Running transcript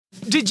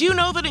Did you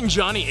know that in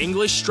Johnny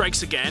English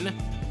Strikes Again,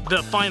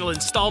 the final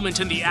installment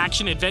in the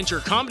action-adventure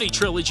comedy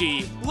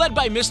trilogy, led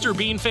by Mr.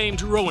 Bean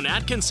famed Rowan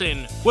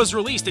Atkinson, was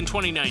released in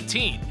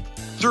 2019?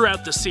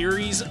 Throughout the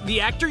series, the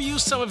actor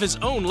used some of his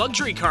own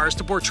luxury cars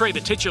to portray the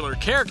titular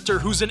character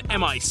who's an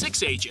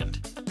MI6 agent.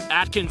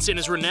 Atkinson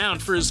is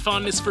renowned for his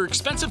fondness for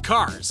expensive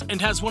cars and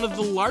has one of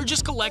the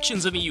largest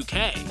collections in the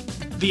UK.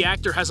 The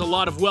actor has a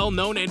lot of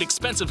well-known and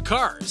expensive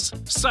cars,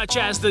 such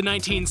as the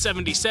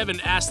 1977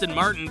 Aston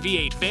Martin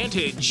V8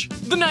 Vantage,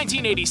 the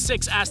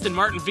 1986 Aston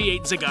Martin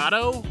V8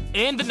 Zagato,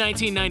 and the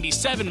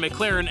 1997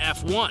 McLaren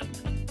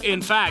F1.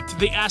 In fact,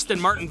 the Aston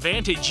Martin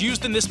Vantage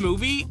used in this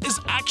movie is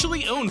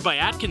actually owned by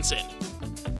Atkinson.